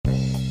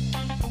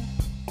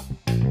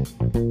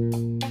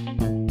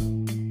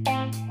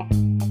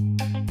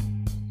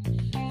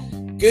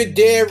Good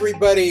day,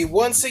 everybody.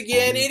 Once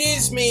again, it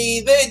is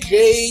me, the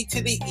J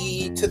to the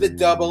E to the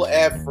double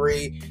F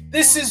free.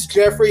 This is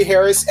Jeffrey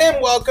Harris,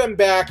 and welcome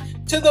back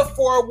to the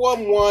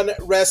 411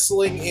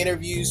 Wrestling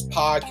Interviews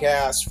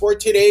podcast. For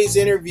today's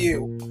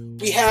interview,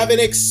 we have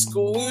an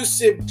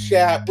exclusive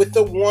chat with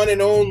the one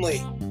and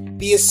only,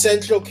 the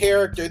essential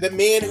character, the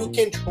man who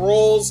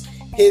controls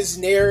his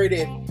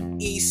narrative,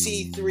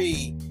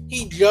 EC3.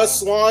 He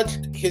just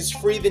launched his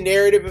Free the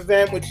Narrative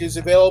event, which is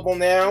available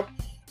now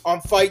on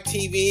FITE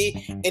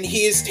TV, and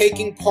he is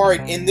taking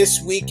part in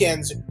this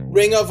weekend's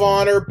Ring of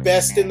Honor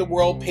Best in the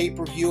World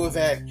pay-per-view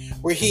event,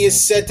 where he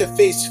is set to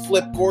face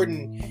Flip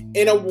Gordon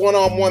in a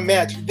one-on-one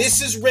match.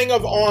 This is Ring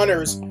of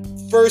Honor's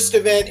first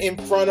event in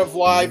front of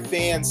live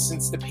fans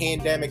since the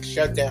pandemic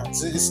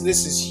shutdowns.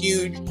 This is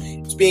huge.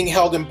 It's being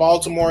held in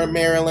Baltimore,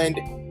 Maryland.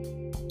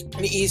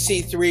 And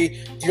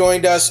EC3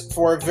 joined us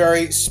for a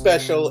very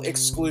special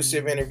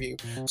exclusive interview.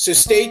 So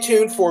stay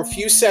tuned for a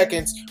few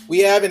seconds. We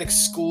have an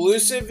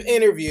exclusive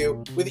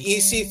interview with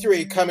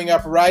EC3 coming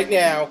up right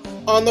now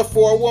on the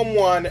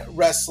 411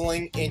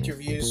 Wrestling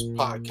Interviews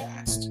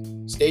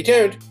podcast. Stay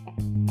tuned.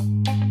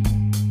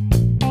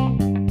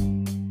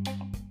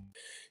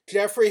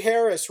 Jeffrey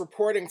Harris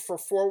reporting for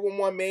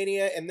 411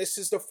 Mania, and this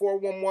is the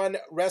 411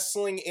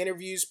 Wrestling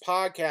Interviews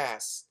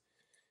podcast.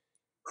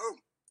 Oh.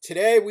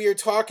 Today we are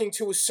talking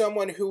to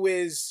someone who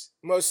is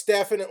most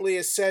definitely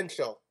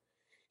essential.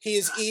 He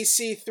is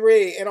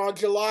EC3, and on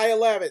July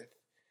 11th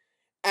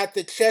at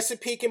the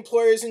Chesapeake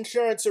Employers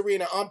Insurance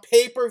Arena on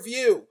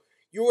pay-per-view,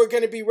 you are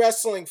going to be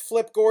wrestling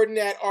Flip Gordon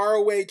at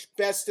ROH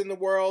Best in the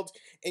World,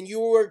 and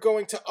you are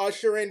going to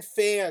usher in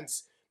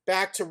fans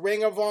back to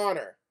Ring of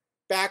Honor,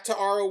 back to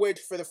ROH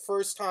for the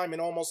first time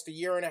in almost a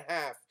year and a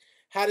half.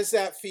 How does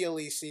that feel,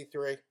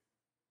 EC3?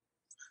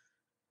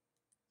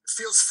 It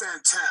feels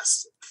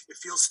fantastic.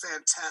 It feels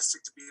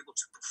fantastic to be able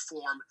to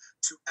perform,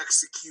 to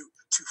execute,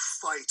 to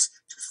fight,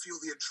 to feel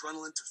the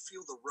adrenaline, to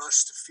feel the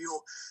rush, to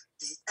feel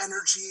the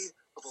energy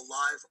of a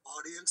live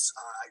audience.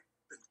 I've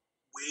been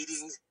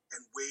waiting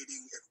and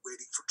waiting and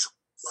waiting for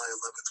July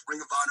 11th. Ring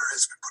of Honor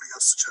has been putting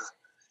out such a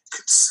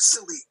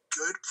consistently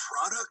good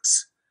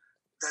product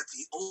that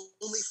the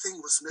only thing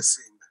was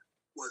missing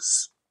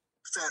was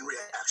fan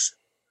reaction,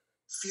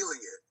 feeling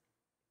it,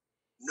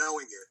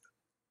 knowing it,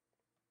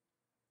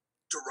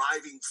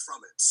 deriving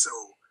from it. So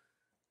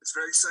it's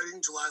very exciting.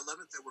 July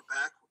 11th that we're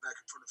back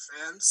in front of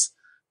fans.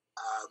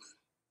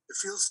 It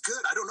feels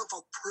good. I don't know if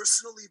I'll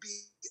personally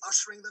be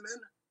ushering them in.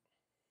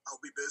 I'll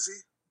be busy,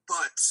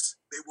 but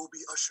they will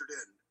be ushered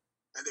in,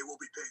 and they will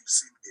be paying to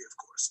see me, of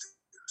course, too.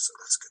 So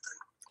that's a good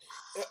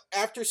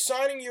thing. After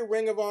signing your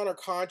Ring of Honor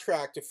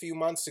contract a few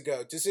months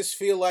ago, does this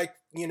feel like,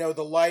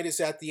 the light is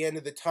at the end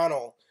of the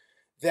tunnel,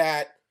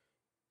 that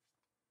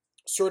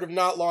sort of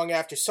not long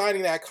after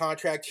signing that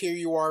contract, here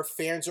you are,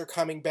 fans are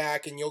coming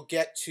back, and you'll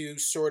get to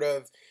sort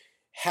of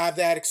have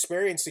that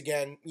experience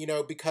again,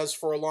 because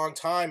for a long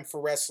time for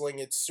wrestling,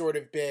 it's sort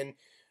of been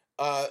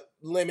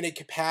limited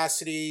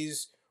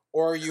capacities,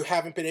 or you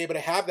haven't been able to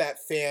have that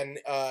fan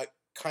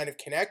kind of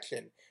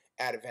connection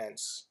at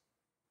events?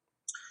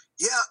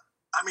 Yeah,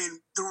 I mean,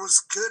 there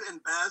was good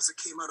and bads that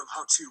came out of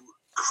how to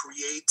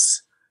create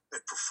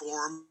and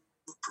perform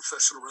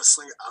professional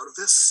wrestling out of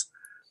this.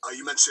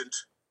 You mentioned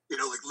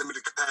like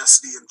limited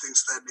capacity and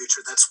things of that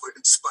nature. That's what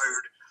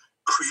inspired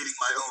creating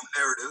my own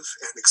narrative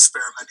and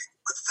experimenting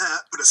with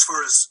that. But as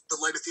far as the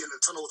light at the end of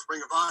the tunnel with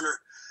Ring of Honor,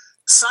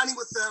 signing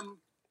with them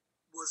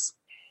was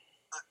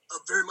a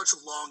very much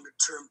a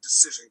long-term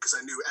decision because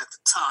I knew at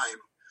the time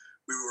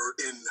we were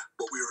in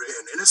what we were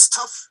in. And it's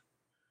tough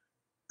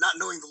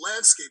not knowing the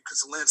landscape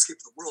because the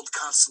landscape of the world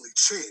constantly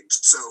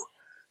changed. So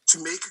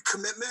to make a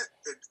commitment,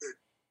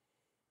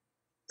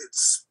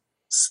 it's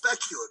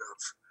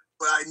speculative.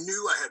 But I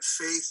knew I had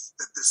faith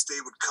that this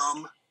day would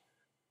come.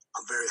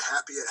 I'm very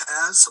happy it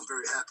has. I'm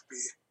very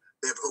happy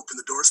they have opened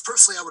the doors.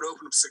 Personally, I would have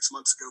opened them 6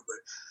 months ago, but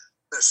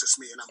that's just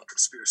me, and I'm a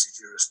conspiracy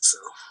theorist, so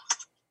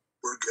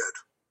we're good.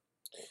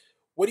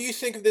 What do you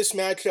think of this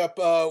matchup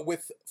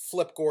with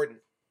Flip Gordon?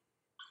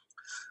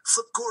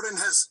 Flip Gordon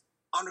has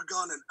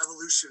undergone an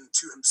evolution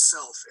to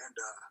himself, and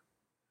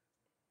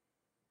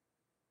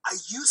I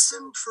use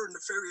him for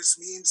nefarious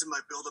means in my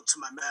build-up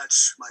to my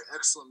match, my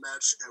excellent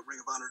match at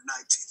Ring of Honor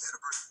 19th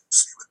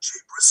anniversary with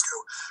Jay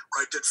Briscoe,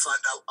 where I did find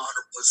out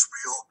honor was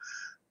real.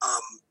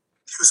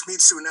 He was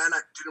mean to an end. I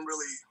didn't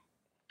really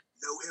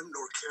know him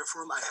nor care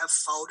for him. I have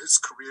followed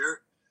his career.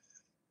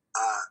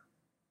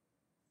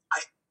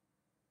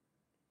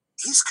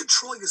 He's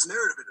controlling his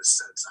narrative in a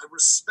sense. I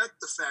respect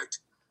the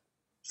fact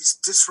he's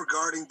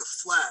disregarding the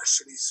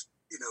flash and he's,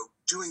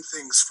 doing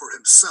things for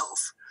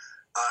himself.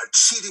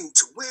 Cheating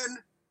to win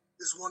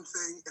is one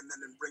thing, and then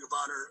in Ring of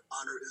Honor,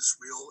 honor is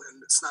real,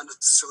 and it's not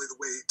necessarily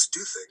the way to do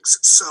things.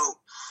 So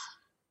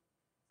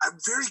I'm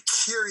very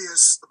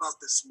curious about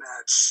this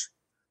match.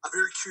 I'm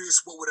very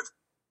curious what would have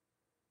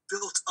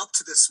built up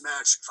to this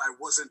match if I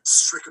wasn't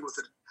stricken with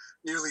a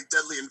nearly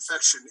deadly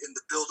infection in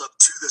the build-up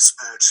to this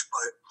match.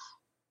 But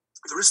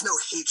There is no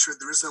hatred,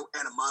 there is no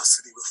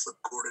animosity with Flip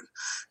Gordon,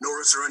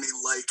 nor is there any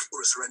like or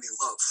is there any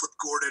love. Flip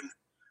Gordon,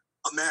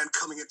 a man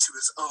coming into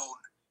his own,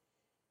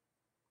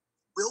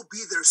 will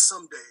be there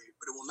someday,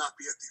 but it will not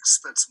be at the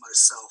expense of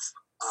myself.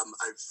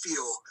 I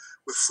feel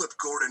with Flip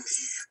Gordon,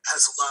 he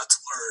has a lot to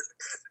learn,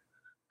 and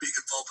being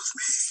involved with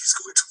me, he's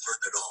going to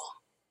learn it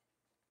all.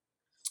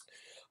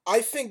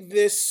 I think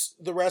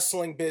the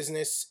wrestling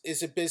business,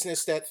 is a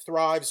business that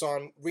thrives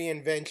on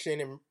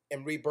reinvention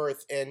and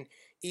rebirth. And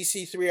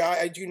EC3,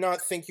 I do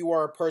not think you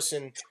are a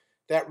person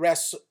that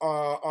rests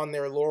on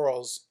their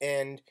laurels.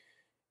 And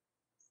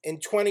in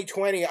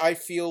 2020, I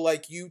feel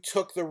like you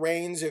took the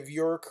reins of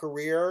your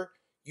career.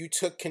 You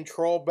took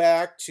control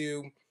back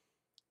to,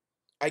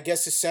 I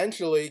guess,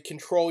 essentially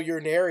control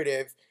your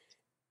narrative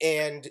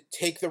and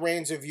take the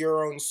reins of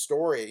your own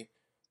story.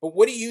 But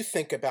what do you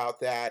think about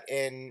that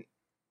and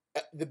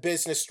the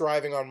business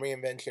thriving on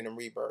reinvention and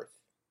rebirth?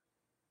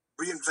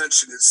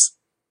 Reinvention is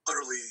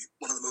utterly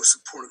one of the most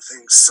important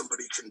things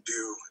somebody can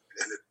do,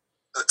 and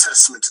a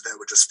testament to that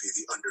would just be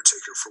The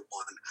Undertaker, for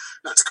one.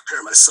 Not to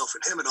compare myself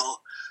and him at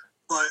all,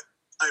 but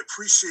I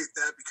appreciate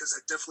that because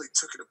I definitely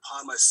took it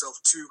upon myself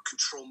to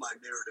control my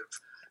narrative.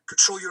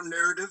 Control your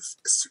narrative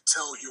is to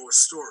tell your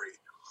story.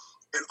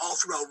 And all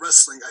throughout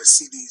wrestling, I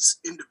see these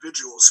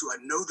individuals who I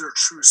know their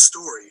true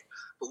story,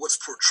 but what's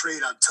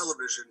portrayed on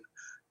television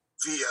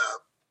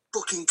via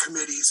booking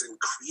committees and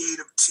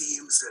creative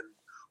teams and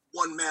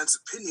one man's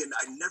opinion,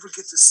 I never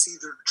get to see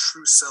their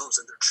true selves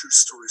and their true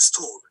stories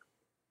told.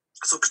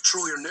 So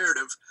Control Your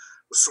Narrative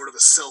was sort of a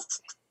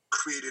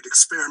self-created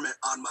experiment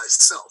on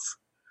myself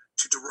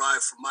to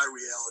derive from my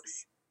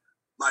reality,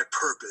 my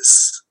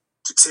purpose,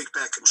 to take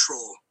back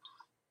control,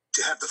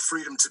 to have the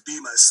freedom to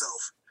be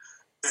myself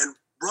and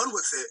run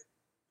with it.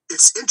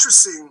 It's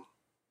interesting.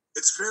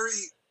 It's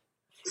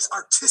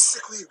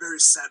artistically very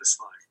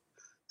satisfying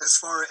as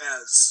far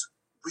as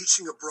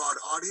reaching a broad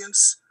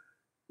audience.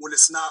 When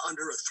it's not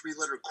under a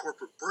 3-letter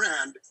corporate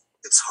brand,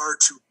 it's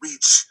hard to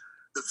reach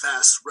the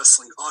vast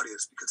wrestling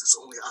audience because it's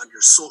only on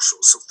your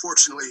socials. So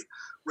fortunately,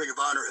 Ring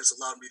of Honor has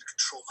allowed me to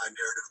control my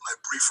narrative. My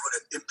brief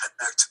run at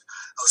Impact,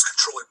 I was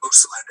controlling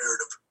most of my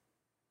narrative,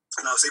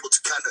 and I was able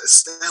to kind of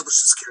establish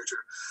this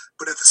character.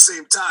 But at the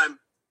same time,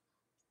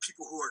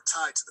 people who are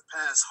tied to the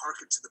past,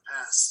 hearken to the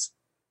past,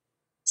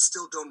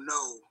 still don't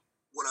know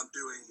what I'm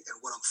doing and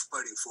what I'm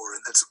fighting for. And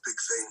that's a big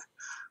thing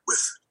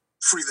with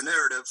Free the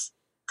Narrative.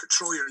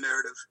 Control Your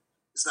Narrative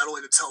is not only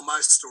to tell my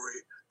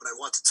story, but I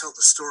want to tell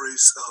the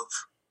stories of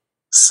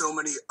so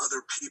many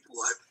other people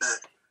I've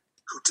met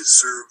who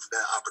deserve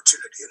that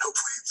opportunity. And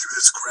hopefully through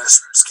this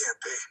grassroots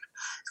campaign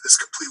and this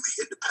completely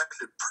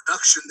independent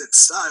production and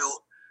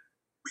style,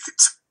 we could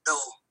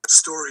tell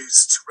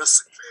stories to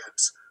wrestling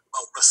fans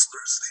about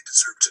wrestlers they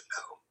deserve to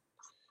know.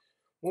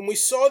 When we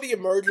saw the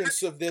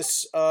emergence of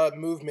this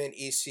movement,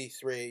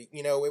 EC3,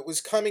 it was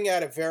coming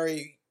at a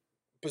very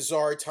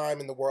bizarre time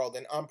in the world,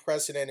 an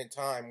unprecedented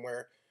time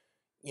where,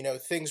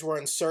 things were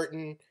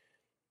uncertain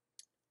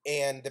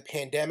and the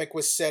pandemic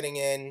was setting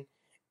in.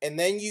 And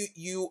then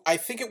I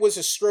think it was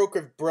a stroke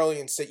of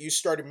brilliance that you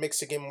started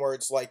mixing in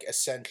words like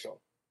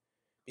essential,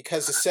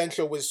 because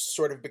essential was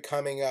sort of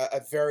becoming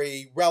a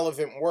very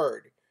relevant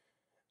word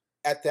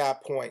at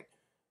that point.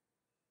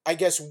 I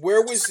guess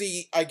where was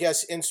the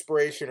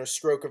inspiration or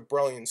stroke of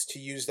brilliance to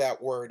use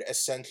that word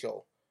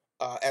essential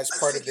as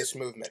part of this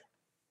movement?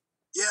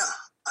 Yeah,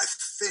 I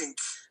think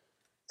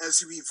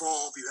as you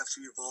evolve, you have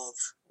to evolve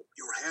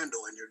your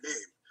handle and your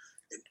name.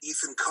 And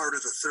Ethan Carter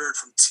III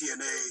from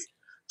TNA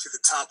to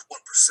the top 1%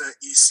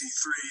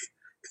 EC3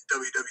 in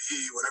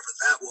WWE, whatever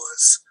that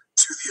was,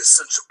 to the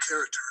essential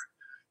character.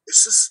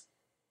 It's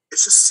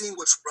just seeing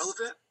what's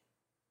relevant,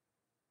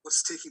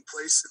 what's taking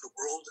place in the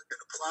world, and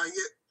applying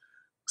it.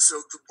 So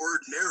the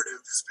word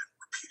narrative has been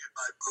repeated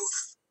by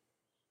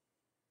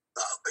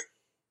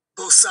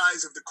both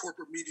sides of the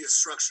corporate media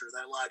structure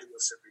that lie to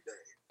us every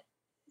day.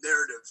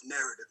 Narrative,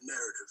 narrative,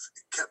 narrative.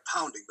 It kept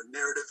pounding, but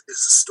narrative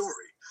is a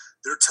story.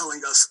 They're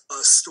telling us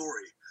a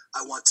story.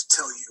 I want to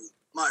tell you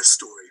my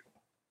story.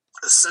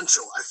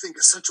 Essential. I think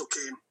essential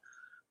came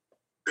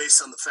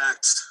based on the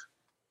fact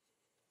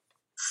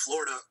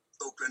Florida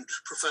opened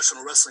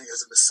professional wrestling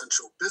as an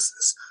essential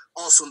business.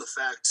 Also in the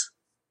fact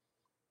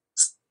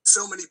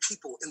so many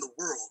people in the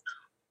world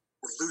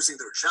were losing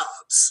their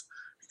jobs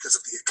because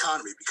of the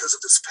economy, because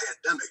of this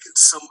pandemic, and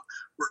some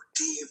were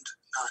deemed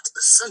not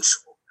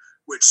essential,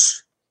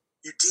 which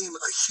you deem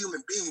a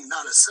human being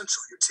not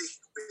essential, you're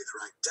taking away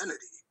their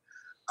identity.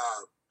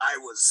 I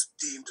was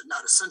deemed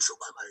not essential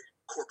by my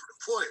corporate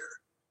employer,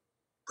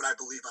 but I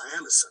believe I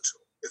am essential.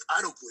 If I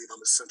don't believe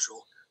I'm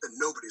essential, then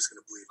nobody's going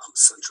to believe I'm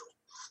essential.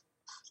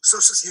 So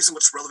it's just using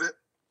what's relevant,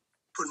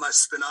 putting my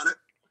spin on it,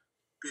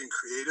 being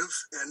creative,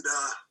 and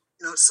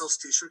it sells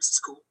t-shirts. It's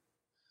cool.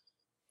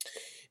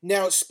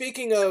 Now,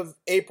 speaking of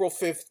April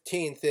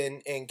 15th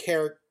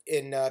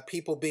and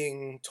people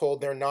being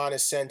told they're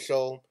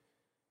non-essential,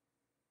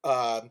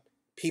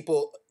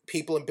 people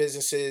and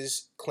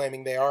businesses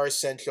claiming they are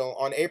essential,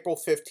 on April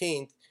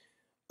 15th,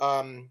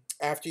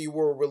 after you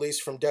were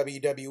released from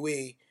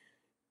WWE,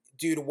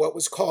 due to what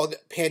was called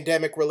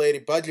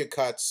pandemic-related budget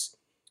cuts.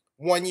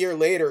 1 year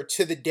later,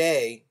 to the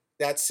day,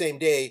 that same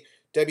day,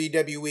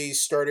 WWE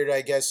started,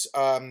 I guess,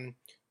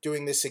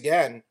 doing this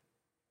again.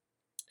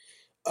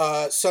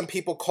 Some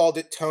people called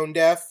it tone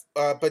deaf,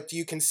 but do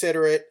you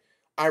consider it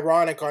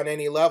ironic on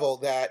any level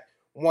that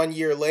 1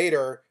 year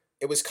later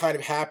it was kind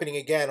of happening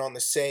again on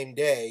the same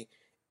day?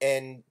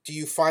 And do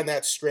you find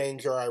that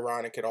strange or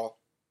ironic at all?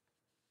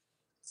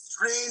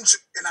 Strange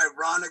and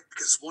ironic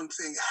because one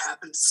thing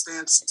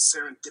happenstance and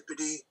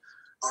serendipity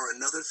are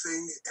another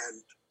thing,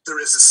 and there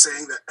is a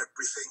saying that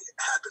everything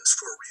happens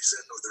for a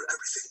reason, or that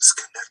everything's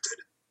connected,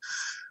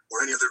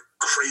 or any other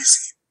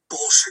crazy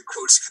bullshit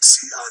quotes you can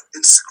see on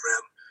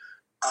Instagram.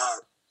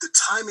 The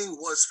timing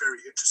was very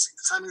interesting.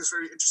 The timing was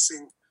very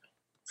interesting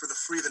for the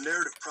Free the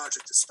Narrative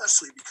project,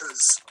 especially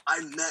because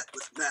I met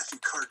with Matthew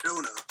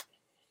Cardona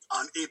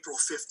on April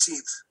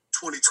 15th,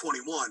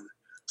 2021,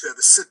 to have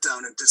a sit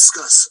down and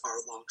discuss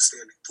our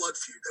long-standing blood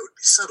feud that would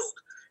be settled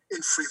in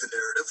Free the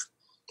Narrative.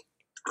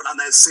 But on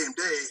that same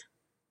day,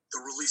 the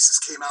releases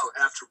came out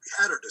after we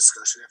had our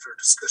discussion, after our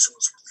discussion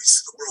was released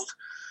to the world.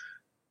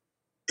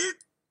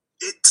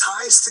 It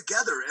ties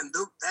together, and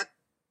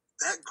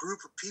that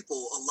group of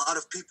people, a lot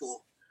of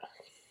people,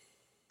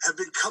 have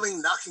been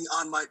knocking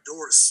on my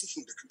door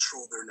seeking to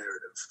control their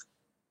narrative.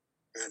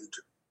 And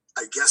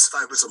I guess if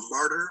I was a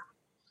martyr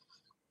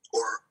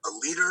or a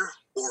leader,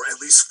 or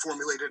at least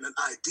formulated an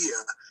idea,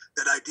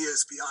 that idea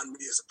is beyond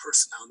me as a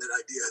person now, and that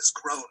idea has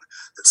grown,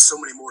 that so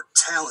many more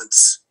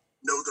talents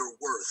know their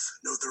worth,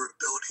 know their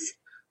ability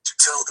to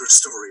tell their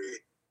story,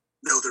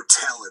 know their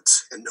talent,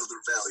 and know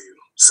their value.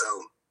 So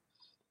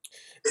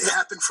it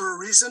happened for a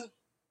reason.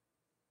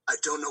 I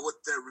don't know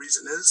what their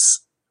reason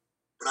is,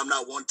 but I'm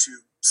not one to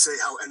say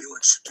how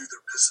anyone should do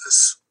their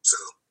business. So,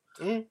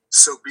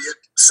 so be it.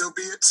 So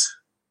be it.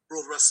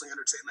 World Wrestling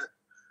Entertainment.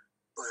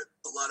 But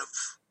a lot of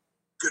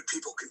good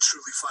people can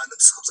truly find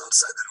themselves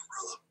outside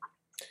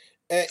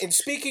that umbrella. And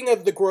speaking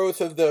of the growth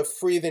of the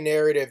Free the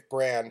Narrative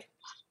brand,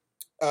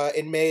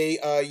 in May,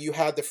 you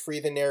had the Free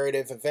the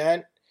Narrative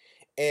event,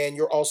 and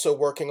you're also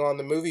working on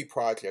the movie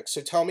project.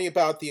 So tell me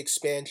about the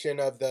expansion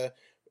of the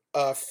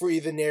Free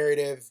the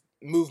Narrative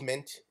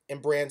movement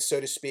and brand, so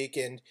to speak,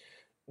 and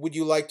would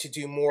you like to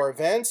do more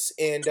events?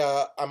 And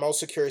I'm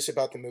also curious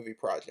about the movie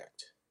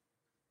project.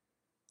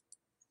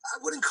 I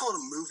wouldn't call it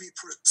a movie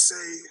per se,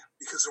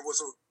 because there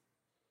was a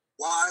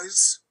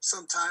wise,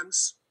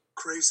 sometimes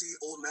crazy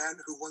old man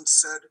who once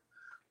said,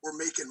 "We're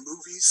making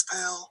movies,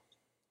 pal,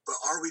 but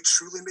are we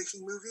truly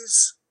making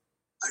movies?"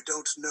 I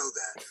don't know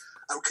that.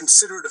 I would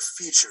consider it a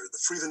feature. The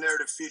Free the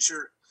Narrative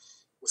feature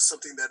was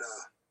something that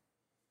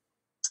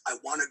I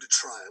wanted to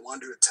try. I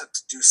wanted to attempt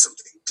to do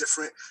something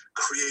different,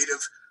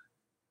 creative,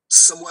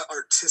 somewhat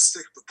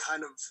artistic, but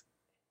kind of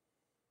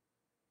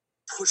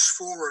push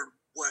forward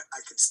what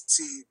I could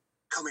see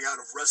coming out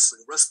of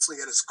wrestling. Wrestling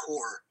at its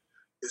core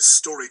is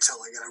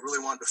storytelling, and I really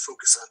wanted to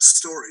focus on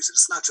stories.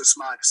 It's not just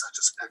mine, it's not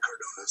just Matt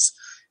Cardona's,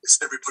 it's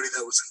everybody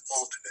that was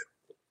involved in it,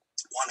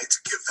 wanting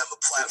to give them a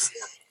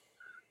platform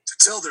to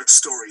tell their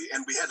story.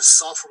 And we had a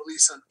soft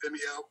release on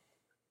Vimeo.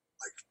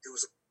 Like, it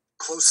was a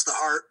close to the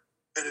heart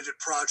edited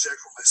project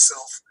where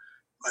myself,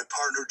 my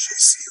partner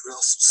JC, who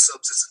also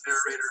subs as a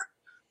narrator,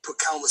 put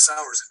countless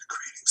hours into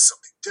creating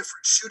something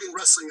different, shooting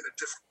wrestling in a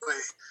different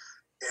way.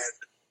 And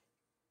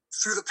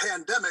through the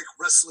pandemic,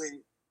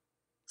 wrestling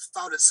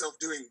found itself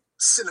doing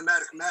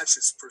cinematic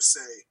matches per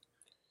se.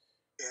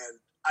 And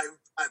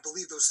I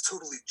believe those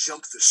totally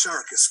jumped the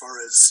shark as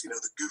far as,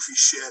 the goofy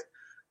shit,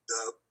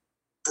 the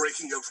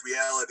breaking of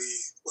reality,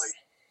 like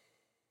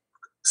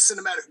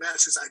cinematic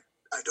matches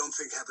I don't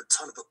think have a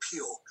ton of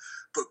appeal.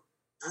 But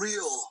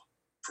real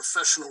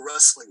professional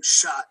wrestling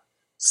shot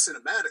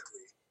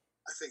cinematically,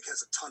 I think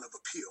has a ton of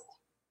appeal.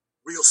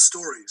 Real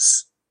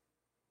stories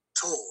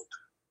told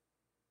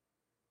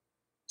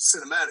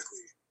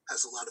cinematically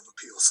has a lot of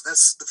appeal. So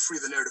that's the Free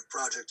the Narrative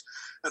project.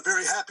 I'm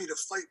very happy to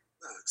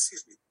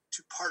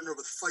to partner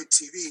with Fight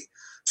TV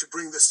to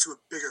bring this to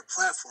a bigger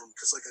platform.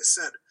 Because like I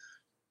said,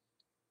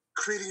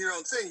 creating your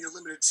own thing, you're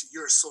limited to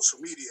your social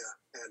media,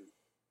 and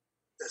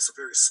that's a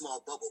very small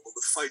bubble. But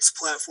with Fight's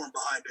platform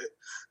behind it,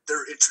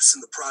 their interest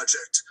in the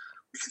project,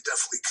 we can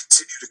definitely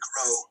continue to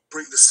grow,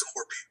 bring this to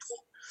more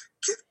people,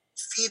 get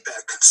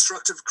feedback,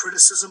 constructive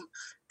criticism,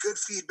 good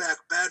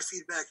feedback, bad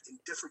feedback,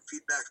 indifferent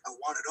feedback. I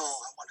want it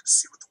all. I wanted to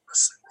see what the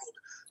wrestling world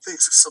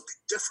thinks of something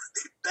different.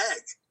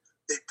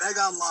 They beg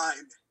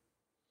online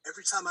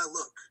every time I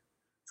look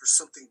for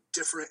something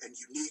different and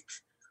unique.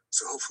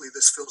 So hopefully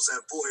this fills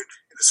that void.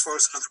 And as far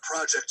as another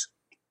project,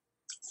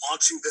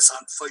 launching this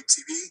on Fight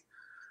TV,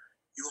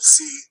 you will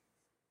see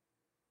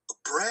a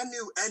brand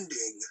new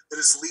ending that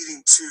is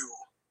leading to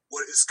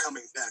what is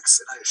coming next.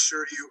 And I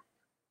assure you,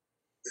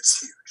 it's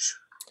huge.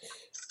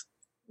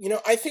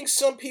 I think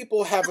some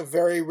people have a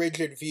very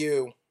rigid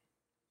view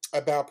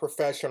about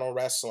professional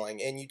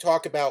wrestling, and you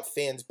talk about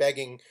fans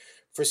begging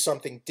for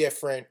something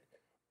different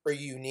or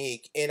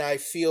unique, and I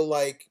feel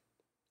like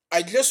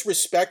I just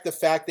respect the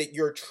fact that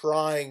you're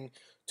trying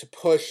to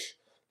push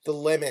the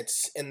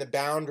limits and the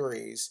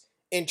boundaries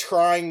in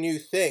trying new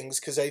things,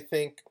 because I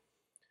think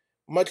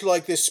much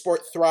like this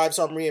sport thrives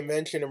on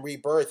reinvention and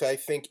rebirth, I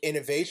think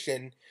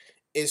innovation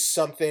is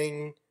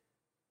something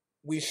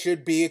we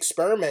should be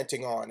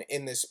experimenting on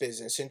in this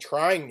business and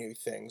trying new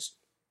things.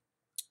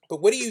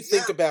 But what do you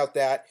think Yeah, about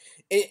that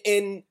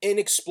in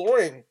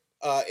exploring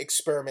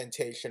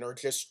experimentation or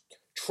just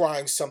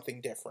trying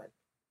something different?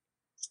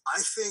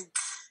 I think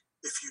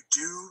if you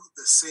do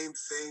the same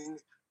thing,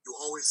 you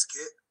always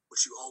get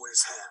what you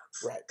always have.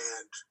 Right.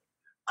 And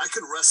I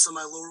can rest on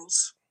my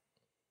laurels.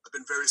 I've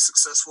been very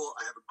successful.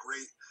 I have a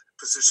great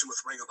position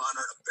with Ring of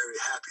Honor. I'm very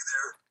happy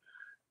there.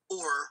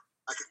 Or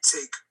I can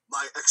take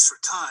my extra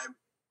time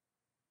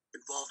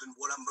involved in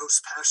what I'm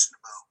most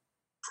passionate about: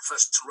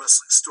 professional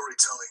wrestling,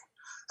 storytelling,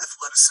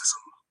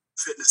 athleticism,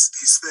 fitness,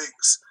 these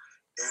things,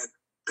 and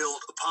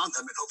build upon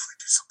them and hopefully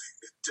do something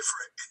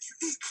different and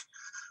unique.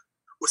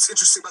 What's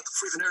interesting about the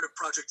Free the Narrative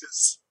project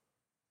is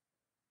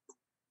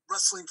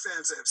wrestling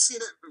fans that have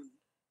seen it and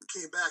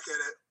came back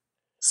at it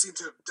seem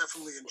to have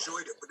definitely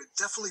enjoyed it, but it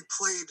definitely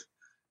played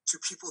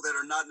to people that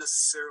are not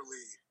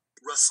necessarily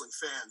wrestling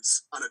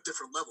fans on a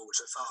different level, which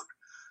I found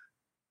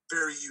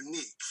very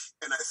unique.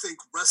 And I think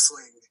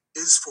wrestling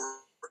is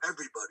for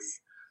everybody,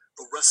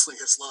 but wrestling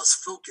has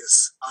lost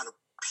focus on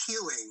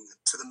appealing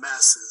to the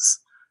masses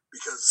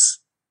because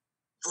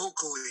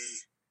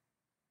vocally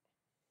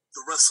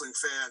the wrestling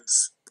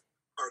fans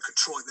are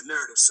controlling the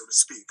narrative, so to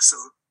speak. So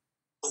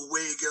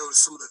away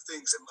goes some of the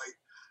things that might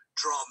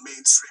draw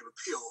mainstream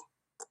appeal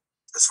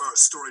as far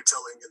as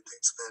storytelling and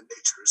things of that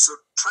nature. So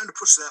trying to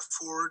push that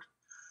forward,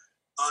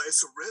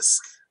 it's a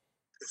risk.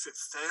 If it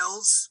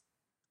fails,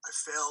 I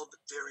failed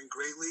daring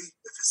greatly.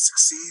 If it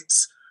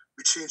succeeds,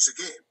 we change the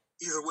game.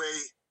 Either way,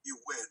 you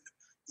win.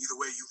 Either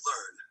way, you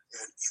learn.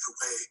 And either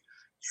way,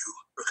 you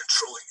are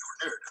controlling your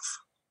narrative.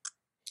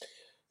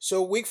 So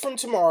a week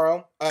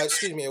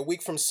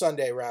from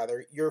Sunday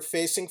rather, you're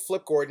facing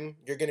Flip Gordon.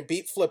 You're going to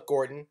beat Flip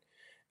Gordon.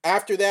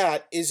 After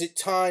that, is it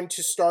time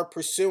to start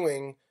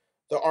pursuing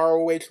the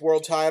ROH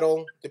World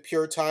Title, the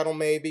Pure Title,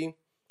 maybe,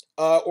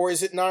 or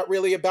is it not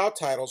really about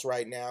titles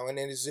right now? And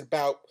it is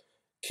about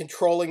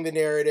controlling the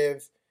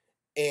narrative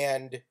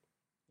and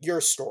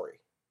your story.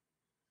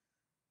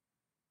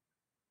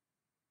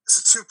 It's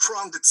a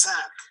two-pronged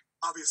attack.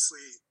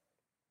 Obviously,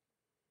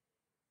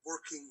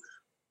 working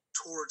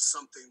towards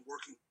something,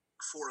 working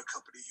for a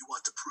company, you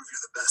want to prove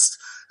you're the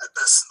best at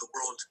best in the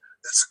world.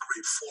 That's a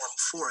great forum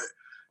for it.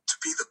 To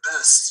be the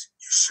best,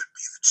 you should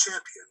be the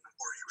champion,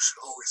 or you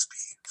should always be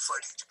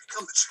fighting to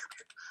become the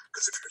champion.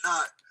 Because if you're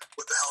not,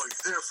 what the hell are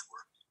you there for?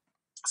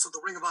 So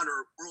the Ring of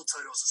Honor World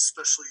Titles,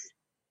 especially,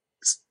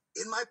 it's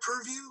in my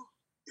purview.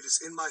 It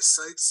is in my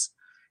sights,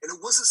 and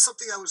it wasn't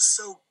something I was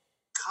so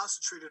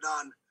concentrated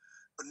on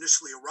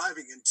initially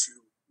arriving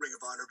into Ring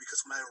of Honor,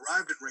 because when I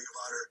arrived in Ring of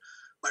Honor,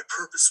 my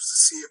purpose was to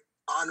see if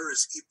honor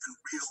is even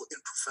real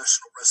in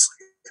professional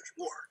wrestling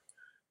anymore.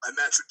 My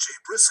match with Jay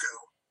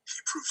Briscoe, he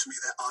proved to me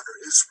that honor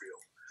is real.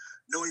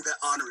 Knowing that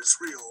honor is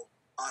real,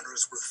 honor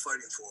is worth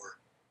fighting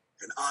for,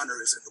 and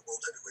honor is in the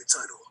World Heavyweight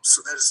title.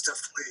 So that is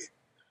definitely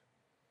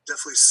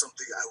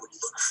something I would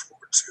look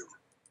forward to.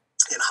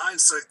 In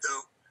hindsight,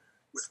 though,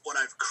 with what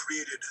I've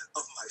created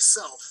of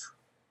myself,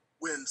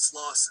 wins,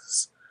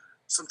 losses,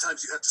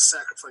 sometimes you have to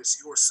sacrifice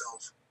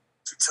yourself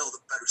to tell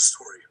the better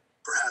story.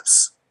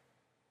 Perhaps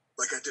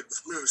like I did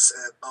with Moose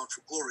at Bound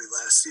for Glory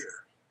last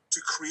year.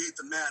 To create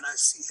the man I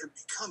see him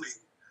becoming,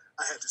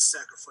 I had to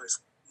sacrifice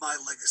my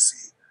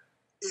legacy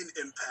in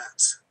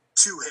Impact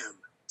to him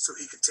so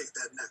he could take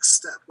that next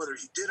step. Whether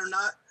he did or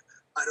not,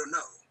 I don't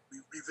know. We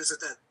revisit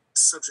that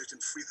subject in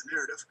Free the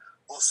Narrative,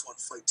 also on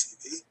Fight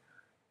TV.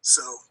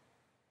 So,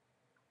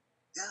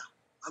 yeah,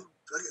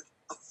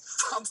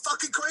 I'm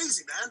fucking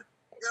crazy, man.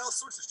 I got all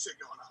sorts of shit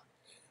going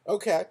on.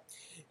 Okay.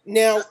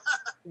 Now,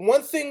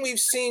 one thing we've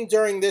seen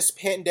during this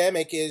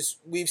pandemic is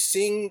we've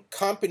seen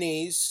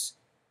companies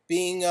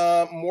being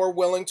more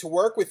willing to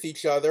work with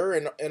each other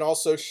and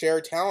also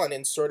share talent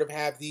and sort of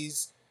have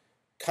these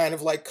kind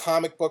of like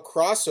comic book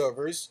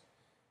crossovers.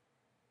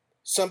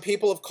 Some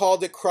people have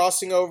called it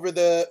crossing over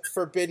the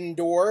forbidden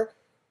door.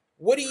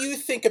 What do you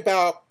think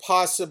about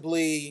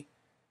possibly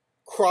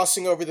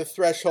crossing over the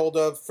threshold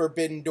of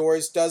forbidden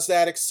doors? Does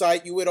that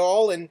excite you at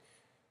all? And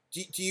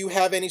do you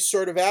have any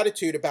sort of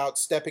attitude about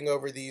stepping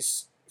over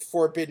these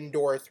forbidden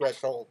door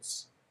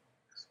thresholds?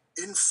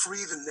 In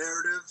Free the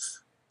Narrative,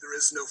 there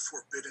is no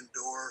forbidden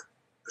door.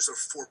 There's a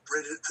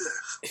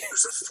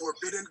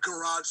forbidden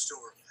garage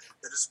door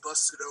that is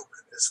busted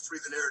open, as Free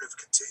the Narrative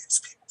contains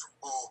people from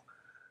all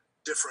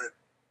different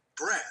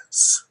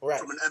brands, right,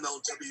 from an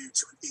MLW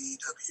to an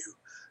AEW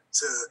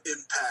to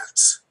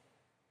Impact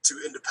to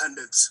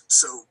Independence.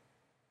 So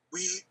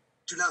we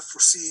do not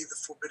foresee the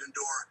forbidden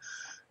door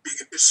being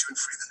an issue in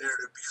Free the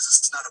Narrative, because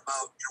it's not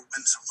about your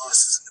wins or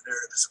losses in the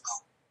narrative. It's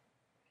about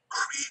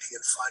creating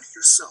and finding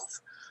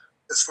yourself.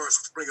 As far as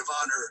with Ring of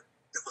Honor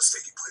and what's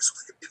taking place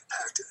with like an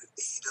Impact and an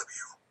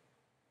AEW,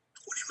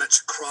 when you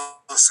mention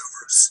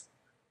crossovers,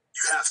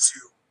 you have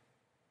to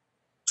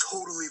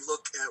totally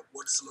look at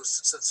what is the most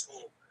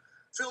successful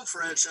film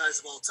franchise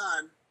of all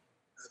time,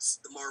 That's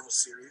the Marvel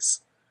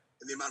series,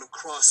 and the amount of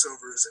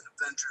crossovers and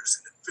Avengers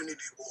and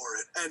Infinity War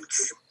and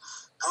Endgame,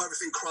 how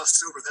everything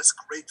crossed over. That's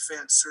great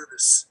fan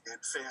service,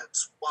 and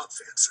fans want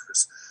fan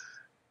service.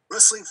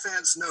 Wrestling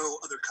fans know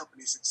other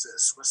companies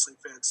exist. Wrestling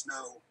fans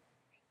know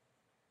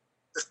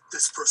that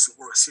this person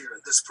works here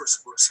and this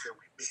person works here.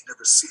 We may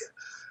never see it,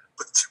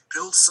 but to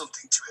build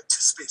something, to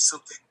anticipate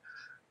something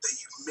that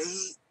you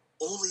may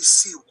only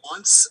see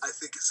once, I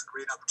think is a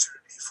great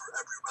opportunity for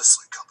every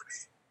wrestling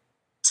company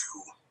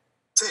to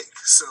take.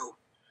 So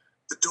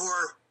the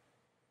door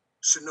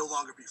should no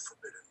longer be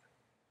forbidden.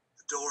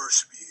 The door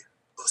should be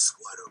busted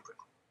wide open.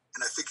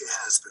 And I think it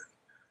has been.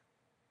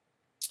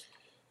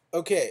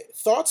 Okay,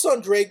 thoughts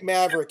on Drake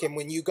Maverick and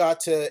when you got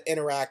to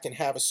interact and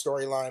have a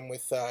storyline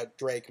with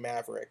Drake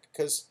Maverick?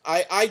 Because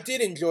I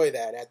did enjoy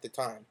that at the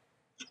time.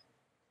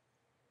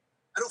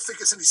 I don't think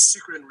it's any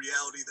secret in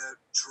reality that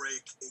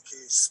Drake,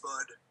 aka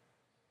Spud,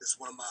 is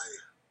one of my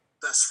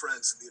best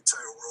friends in the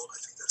entire world. I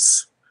think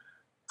that's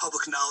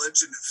public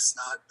knowledge, and if it's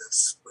not,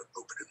 that's an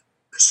open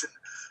admission.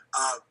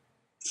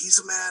 He's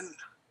a man.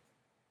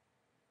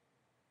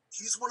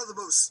 He's one of the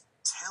most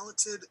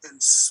talented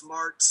and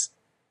smart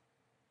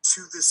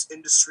to this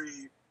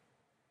industry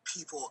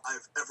people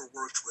I've ever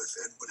worked with.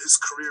 And when his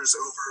career is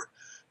over,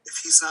 if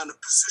he's not in a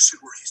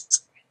position where he's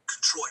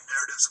controlling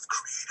narratives of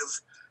creative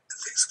and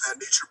things of that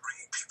nature,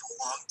 bringing people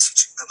along,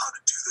 teaching them how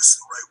to do this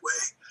the right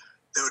way,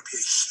 that would be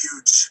a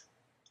huge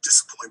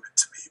disappointment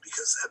to me,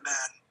 because that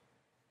man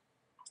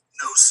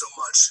knows so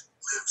much,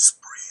 lives,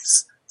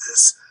 breathes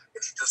this,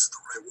 and he does it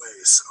the right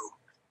way. So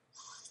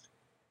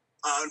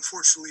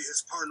unfortunately,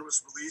 his partner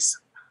was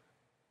released, and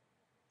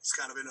he's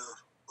kind of in a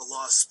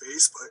lost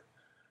space, but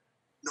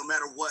no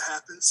matter what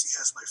happens, he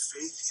has my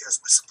faith, he has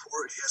my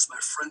support, he has my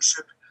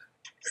friendship,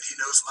 and he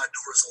knows my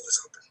door is always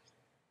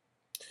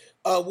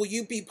open. Will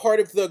you be part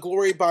of the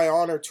Glory by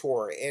Honor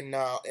tour in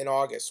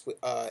August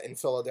in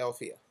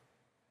Philadelphia?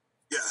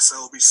 Yes, I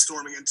will be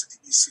storming into the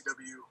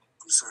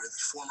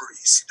the former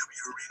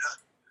ECW arena,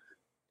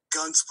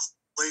 guns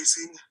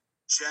blazing,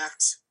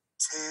 jacked,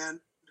 tan,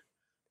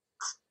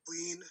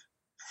 clean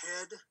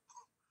head,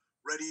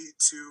 ready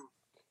to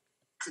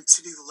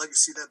continue the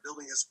legacy that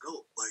building has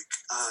built.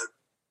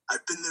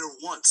 I've been there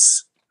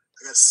once.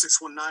 I got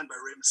 619 by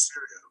Rey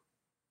Mysterio.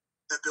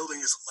 That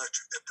building is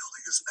electric. That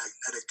building is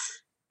magnetic.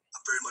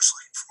 I'm very much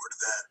looking forward to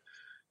that.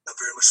 I'm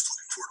very much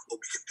looking forward to what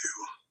we can do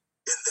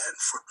in that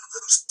in front of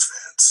those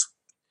fans.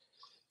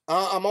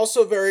 I'm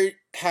also very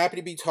happy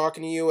to be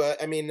talking to you.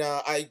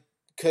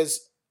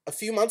 Because a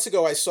few months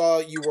ago I saw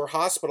you were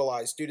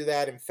hospitalized due to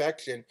that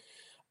infection.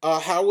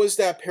 How was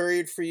that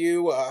period for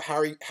you?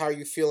 How are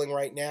you feeling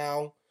right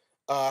now?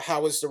 How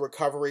was the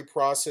recovery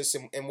process,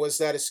 and was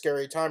that a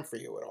scary time for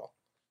you at all?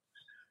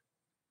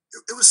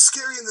 It was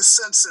scary in the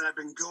sense that I've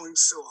been going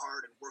so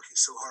hard and working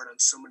so hard on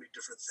so many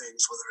different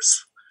things, whether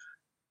it's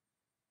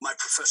my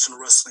professional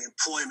wrestling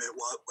employment,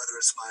 whether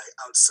it's my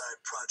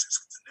outside projects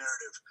with the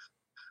narrative,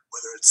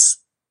 whether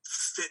it's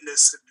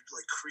fitness and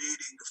like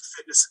creating a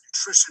fitness and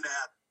nutrition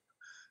app,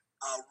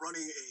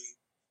 running a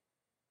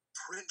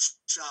print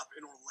shop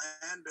in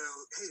Orlando.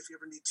 Hey, if you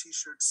ever need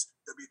t-shirts,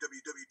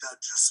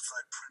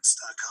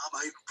 www.justifiedprints.com.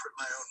 I even print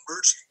my own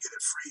merch. You can get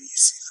it free,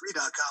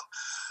 ec3.com.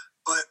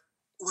 But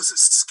was it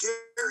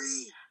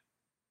scary?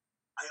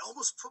 I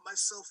almost put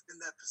myself in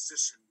that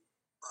position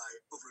by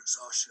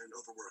overexhaustion and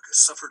overwork. I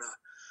suffered a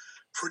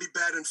pretty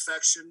bad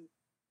infection.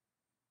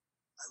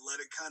 I let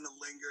it kind of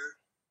linger.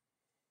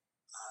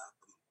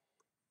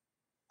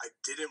 I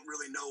didn't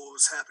really know what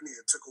was happening.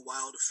 It took a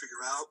while to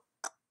figure out.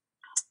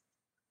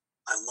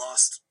 I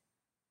lost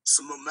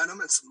some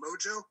momentum and some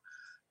mojo,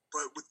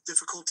 but with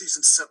difficulties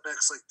and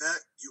setbacks like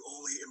that, you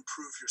only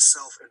improve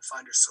yourself and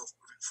find yourself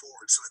moving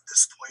forward. So at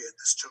this point, at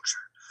this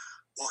juncture,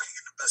 walking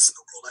in the best in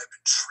the world, I've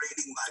been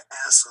training my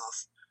ass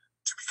off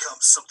to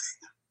become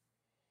something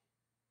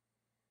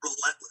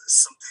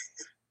relentless,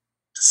 something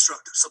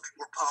destructive, something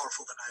more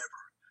powerful than I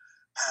ever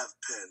have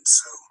been.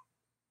 So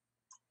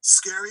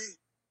scary.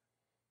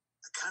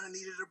 I kind of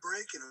needed a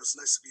break, and it was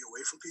nice to be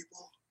away from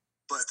people,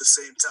 but at the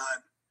same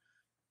time,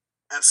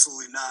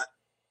 absolutely not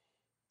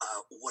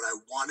what I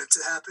wanted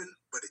to happen,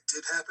 but it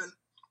did happen.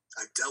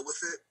 I dealt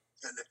with it,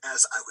 and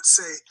as I would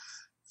say,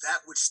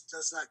 that which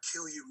does not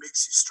kill you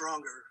makes you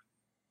stronger.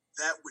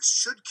 That which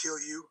should kill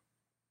you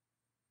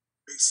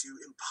makes you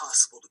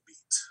impossible to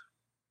beat.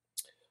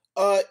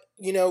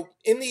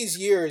 In these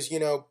years,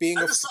 being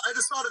I just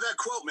thought of that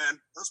quote,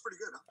 man. That was pretty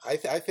good. Huh?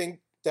 I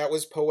think that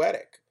was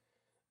poetic.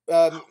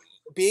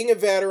 Being a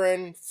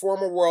veteran,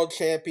 former world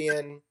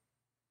champion,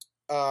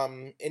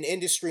 an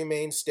industry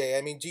mainstay.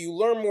 I mean, do you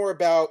learn more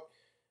about,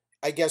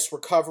 I guess,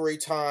 recovery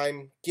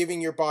time,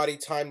 giving your body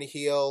time to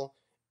heal,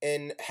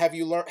 and have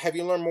you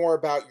learned more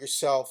about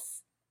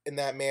yourself in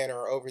that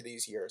manner over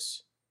these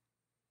years?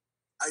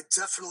 I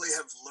definitely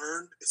have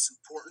learned its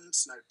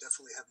importance, and I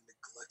definitely have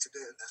neglected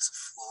it, and that's a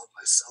flaw of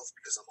myself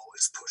because I'm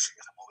always pushing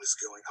and I'm always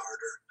going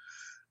harder.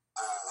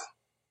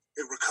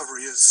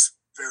 Recovery is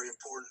very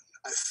important.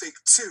 I think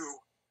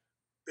too,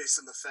 based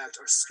on the fact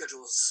our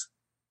schedules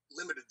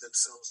limited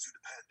themselves due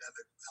to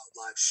pandemic without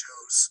live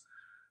shows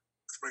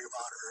with Ring of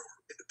Honor or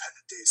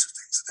independent days or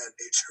things of that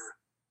nature,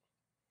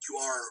 you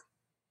are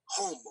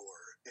home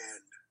more.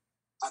 And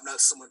I'm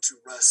not someone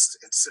to rest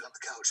and sit on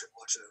the couch and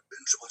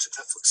binge watch a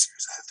Netflix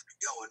series. I have to be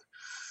going.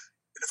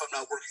 And if I'm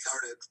not working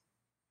hard at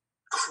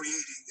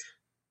creating,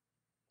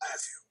 I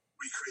have to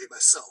recreate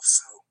myself.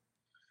 So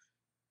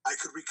I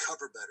could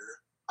recover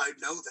better. I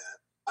know that.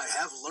 I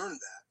have learned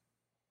that.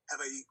 Have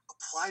I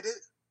applied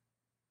it?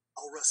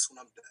 I'll rest when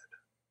I'm dead.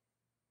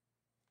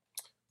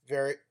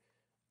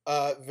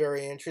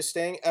 Very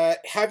interesting.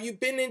 Have you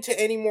been into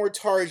any more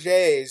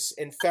Targets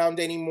and found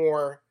any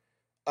more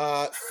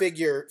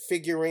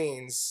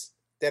figurines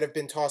that have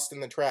been tossed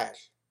in the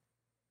trash?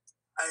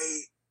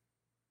 I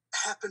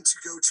happen to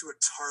go to a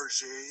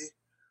Target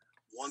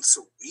once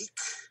a week.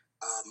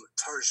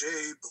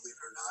 Target, believe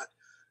it or not,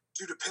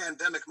 due to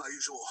pandemic, my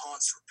usual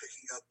haunts for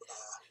picking up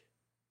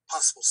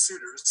possible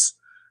suitors.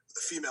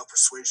 The female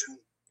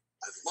persuasion,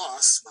 I've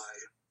lost my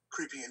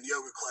creeping in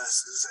yoga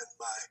classes and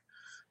my,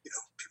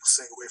 people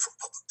staying away from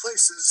public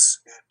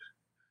places, and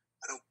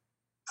I don't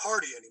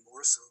party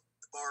anymore, so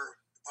the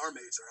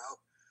barmaids are out.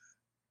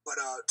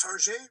 But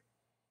Target,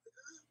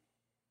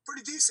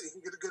 pretty decent. You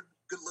can get a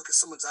good look at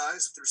someone's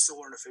eyes if they're still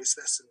wearing a face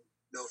vest and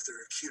know if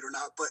they're cute or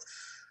not. But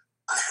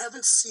I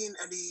haven't seen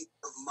any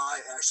of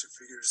my action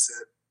figures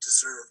that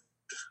deserve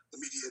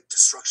immediate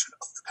destruction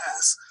of the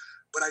past.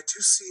 But I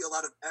do see a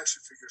lot of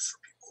action figures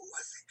for people who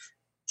I think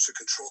should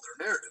control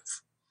their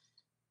narrative.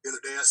 The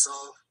other day I saw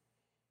a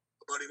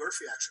Buddy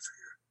Murphy action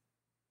figure.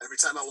 Every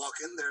time I walk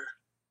in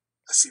there,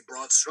 I see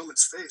Braun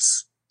Strowman's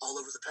face all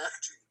over the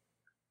packaging.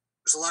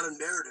 There's a lot of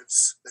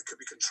narratives that could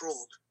be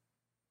controlled.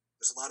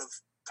 There's a lot of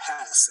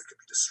past that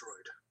could be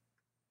destroyed.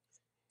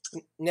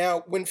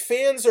 Now, when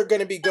fans are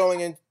going to be going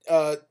in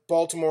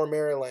Baltimore,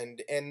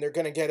 Maryland, and they're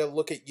going to get a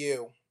look at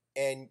you,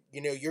 and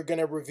you're going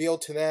to reveal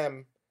to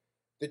them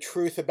the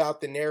truth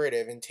about the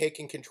narrative and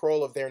taking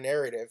control of their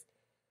narrative,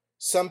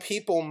 some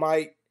people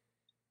might,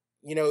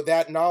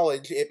 that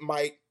knowledge, it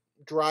might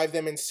drive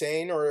them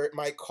insane, or it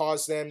might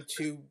cause them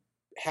to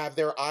have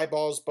their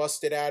eyeballs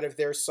busted out of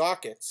their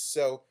sockets.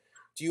 So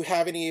do you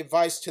have any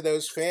advice to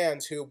those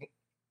fans who,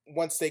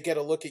 once they get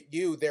a look at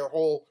you, their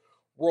whole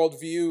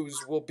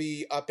worldviews will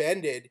be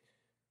upended?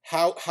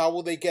 How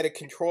will they get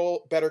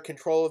better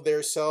control of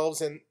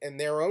themselves and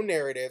their own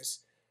narratives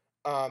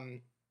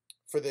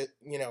for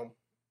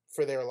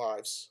their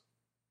lives?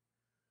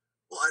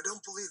 Well, I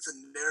don't believe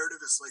the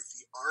narrative is like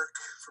the arc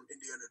from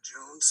Indiana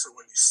Jones, so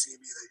when you see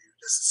me that you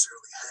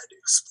necessarily head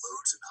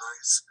explodes and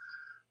eyes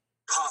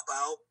pop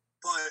out.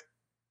 But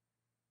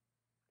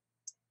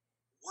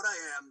what I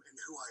am and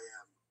who I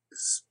am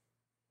is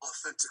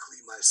authentically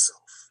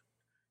myself.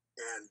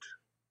 And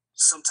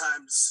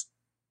sometimes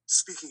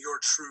speaking your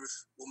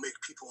truth will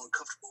make people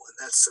uncomfortable, and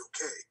that's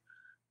okay.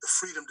 The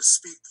freedom to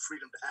speak, the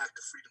freedom to act,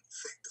 the freedom to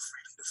think, the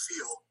freedom to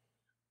feel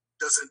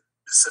doesn't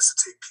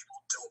necessitate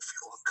people don't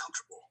feel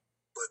uncomfortable,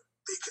 but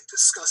they can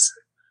discuss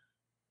it.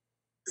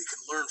 They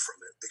can learn from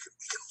it.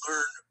 We can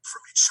learn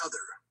from each other.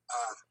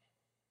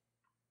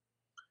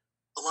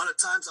 A lot of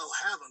times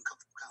I'll have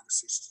uncomfortable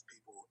conversations with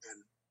people,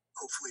 and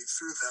hopefully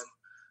through them,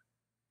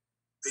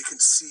 they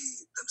can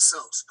see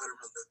themselves,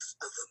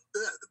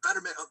 the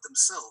betterment of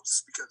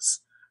themselves,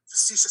 because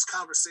facetious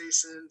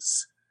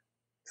conversations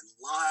and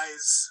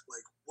lies,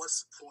 like,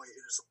 what's the point?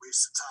 It is a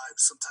waste of time.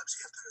 Sometimes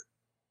you have to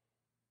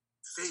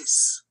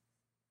face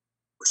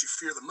what you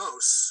fear the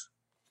most.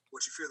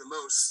 What you fear the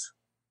most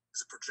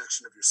is a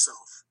projection of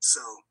yourself.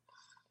 So,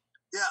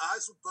 yeah,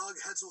 eyes will bug,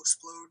 heads will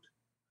explode.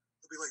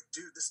 They'll be like,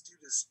 dude, this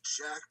dude is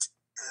jacked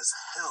as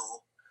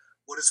hell.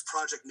 What is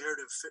Project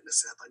Narrative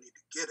Fitness app? I need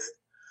to get it.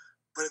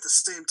 But at the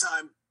same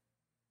time,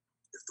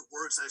 if the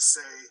words I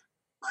say,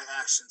 my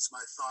actions,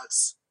 my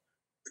thoughts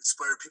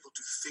inspire people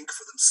to think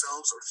for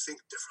themselves or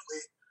think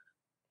differently,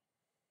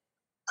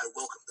 I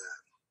welcome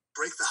that.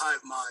 Break the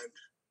hive mind.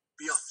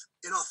 Be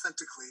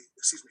authentically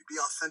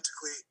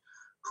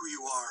who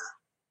you are,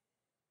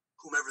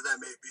 whomever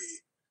that may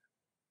be.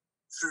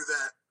 Through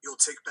that, you'll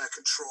take back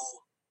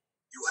control,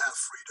 you'll have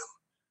freedom,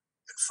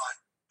 and find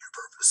your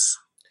purpose.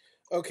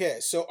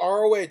 Okay, so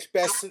ROH,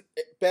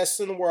 best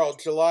in the world,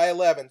 July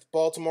 11th,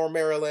 Baltimore,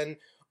 Maryland,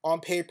 on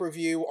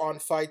pay-per-view on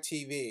Fight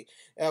TV.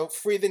 Now,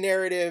 Free the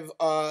Narrative,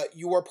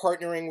 you are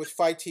partnering with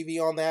Fight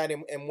TV on that,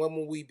 and when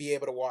will we be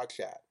able to watch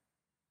that?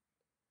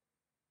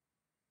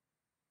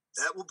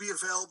 That will be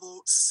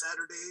available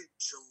Saturday,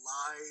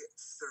 July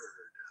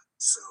 3rd.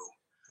 So,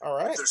 all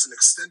right. There's an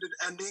extended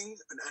ending,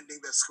 an ending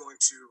that's going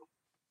to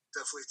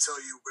definitely tell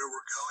you where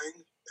we're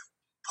going and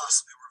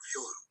possibly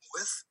reveal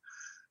who with.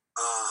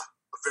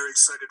 I'm very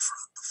excited for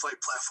the Fight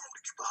platform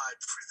to get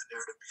behind Free the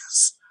Narrative,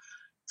 because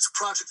it's a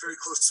project very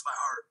close to my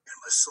heart and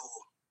my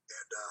soul.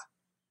 And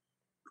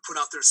we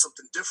put out there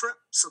something different,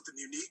 something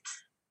unique,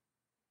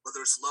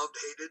 whether it's loved,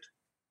 hated,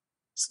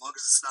 as long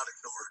as it's not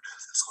ignored.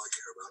 That's all I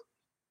care about.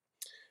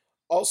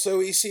 Also,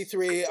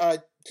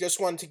 EC3,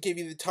 just wanted to give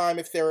you the time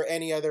if there are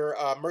any other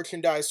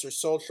merchandise or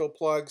social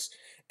plugs,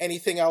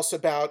 anything else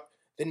about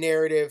the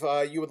narrative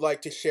you would like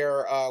to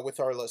share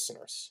with our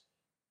listeners.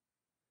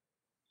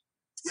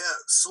 Yeah,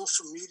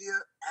 social media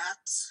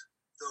at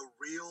The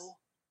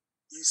Real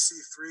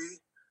EC3,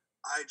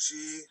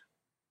 IG,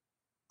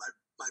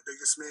 my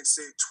biggest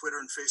mainstay, Twitter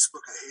and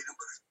Facebook. I hate them,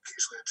 but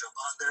occasionally I jump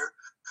on there.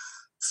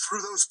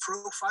 Through those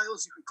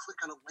profiles, you can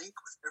click on a link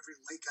with every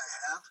link I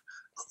have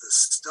of the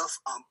stuff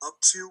I'm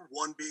up to,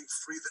 one being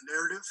Free the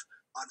Narrative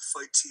on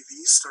Fight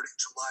TV starting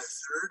July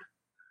 3rd.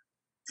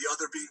 The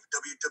other being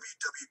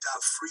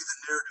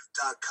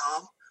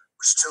www.freethenarrative.com,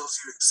 which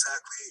tells you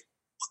exactly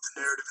what the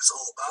narrative is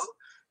all about.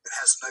 It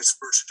has a nice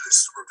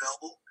merchandise store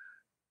available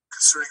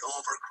concerning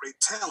all of our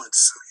great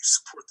talents. So you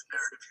support the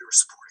narrative, you're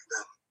supporting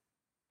them.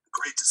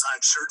 Great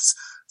design shirts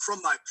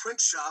from my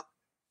print shop,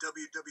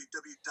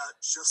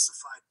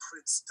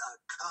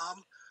 www.justifiedprints.com,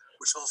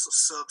 which also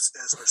subs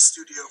as our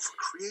studio for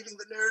creating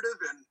the narrative.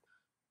 And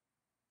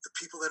the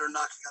people that are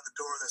knocking on the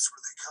door, that's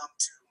where they come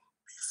to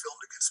be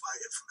filmed against my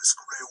infamous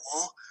gray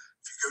wall.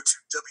 If you go to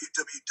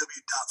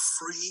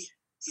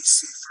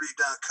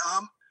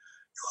www.freeec3.com,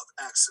 you'll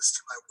have access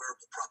to my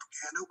wearable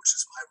propaganda, which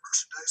is my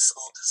merchandise,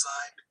 all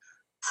designed,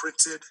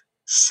 printed,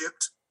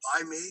 shipped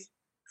by me,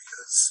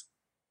 because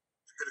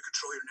if you're going to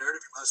control your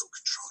narrative, you might as well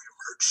control your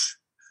merch.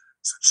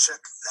 So check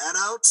that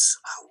out.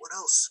 What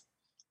else?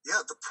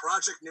 Yeah, the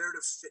Project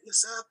Narrative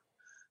Fitness app,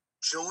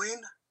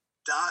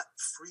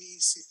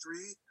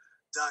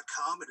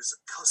 join.freec3.com. It is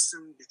a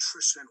custom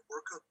nutrition and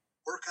workout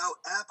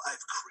app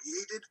I've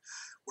created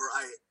where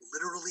I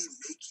literally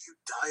make you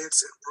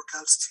diets and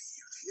workouts to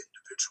you, the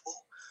individual.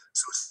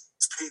 So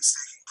it's a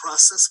painstaking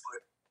process,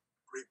 but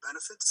great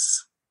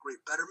benefits, great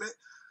betterment.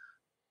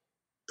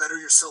 Better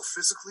yourself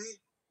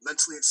physically,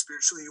 mentally, and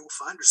spiritually. You will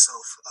find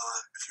yourself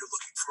if you're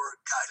looking for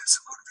guidance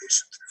and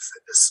motivation through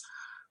fitness.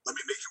 Let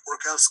me make you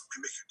workouts, let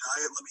me make you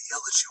diet, let me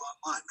yell at you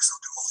online, because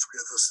I'll do all three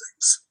of those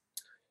things.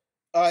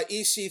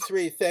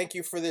 EC3, thank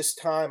you for this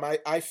time.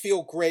 I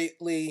feel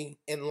greatly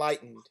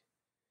enlightened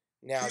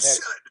now.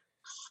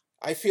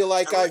 I feel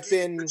like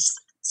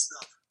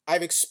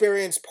I've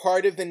experienced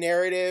part of the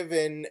narrative,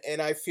 and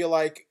I feel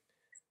like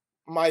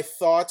my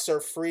thoughts are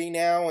free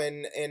now,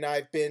 and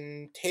I've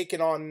been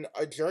taken on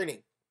a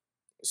journey,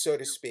 so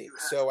to speak.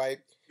 The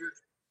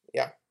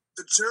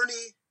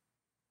journey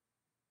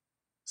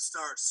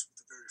starts with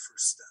the very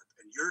first step,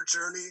 and your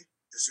journey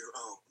is your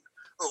own.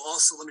 Oh,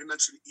 also, let me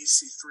mention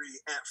EC3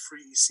 at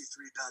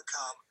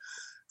freeec3.com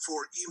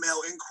for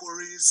email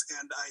inquiries,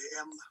 and I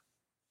am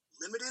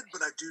limited,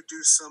 but I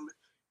do some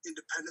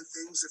independent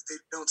things if they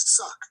don't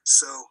suck.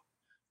 So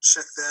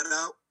check that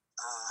out.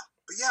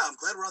 But yeah, I'm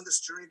glad we're on this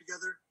journey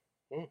together.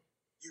 You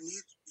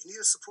need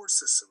a support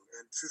system,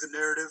 and through the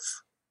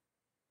narrative,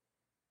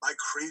 my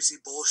crazy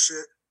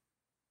bullshit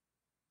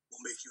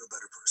will make you a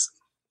better person.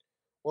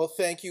 Well,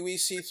 thank you,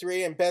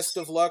 EC3, and best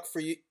of luck for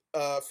you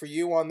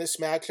on this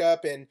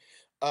matchup, and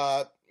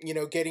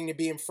getting to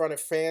be in front of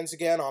fans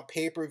again on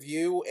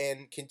pay-per-view,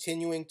 and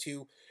continuing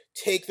to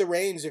take the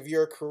reins of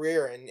your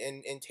career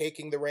and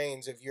taking the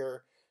reins of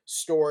your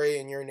story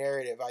and your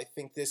narrative. I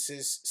think this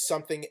is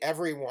something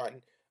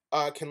everyone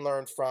can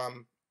learn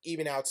from,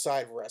 even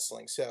outside of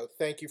wrestling. So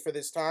thank you for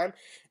this time.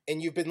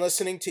 And you've been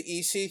listening to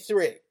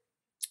EC3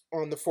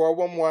 on the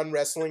 411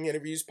 Wrestling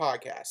Interviews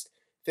podcast.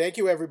 Thank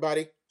you,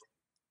 everybody.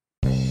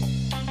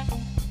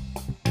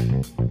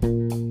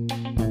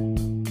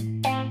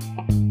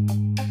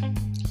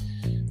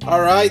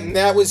 All right, and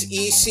that was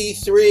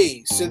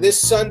EC3. So this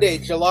Sunday,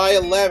 July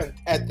 11th,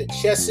 at the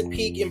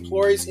Chesapeake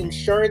Employees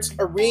Insurance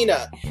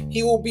Arena,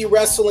 he will be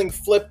wrestling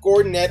Flip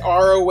Gordon at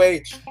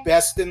ROH,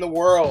 Best in the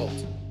World.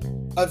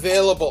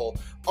 Available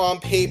on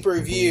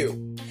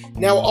pay-per-view.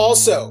 Now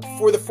also,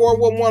 for the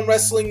 411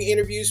 Wrestling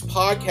Interviews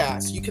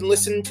podcast, you can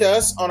listen to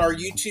us on our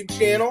YouTube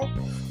channel,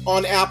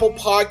 on Apple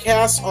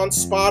Podcasts, on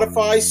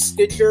Spotify,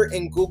 Stitcher,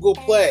 and Google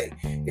Play.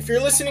 If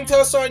you're listening to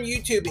us on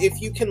YouTube, if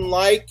you can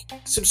like,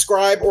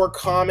 subscribe, or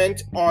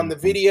comment on the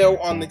video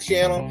on the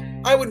channel,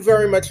 I would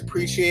very much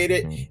appreciate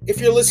it.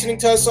 If you're listening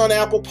to us on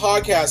Apple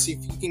Podcasts,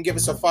 if you can give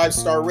us a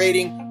 5-star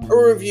rating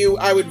or review,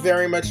 I would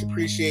very much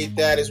appreciate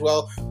that as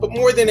well. But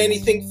more than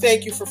anything,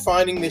 thank you for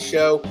finding the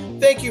show.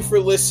 Thank you for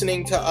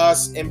listening to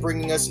us and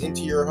bringing us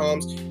into your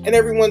homes. And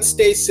everyone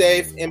stay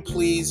safe and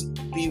please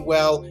be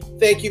well.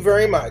 Thank you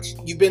very much.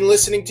 You've been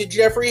listening to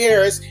Jeffrey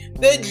Harris,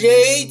 the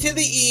J to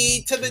the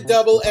E to the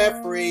double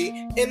F-free,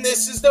 and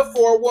this is the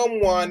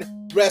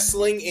 411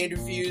 Wrestling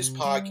Interviews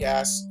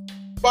podcast.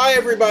 Bye,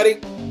 everybody.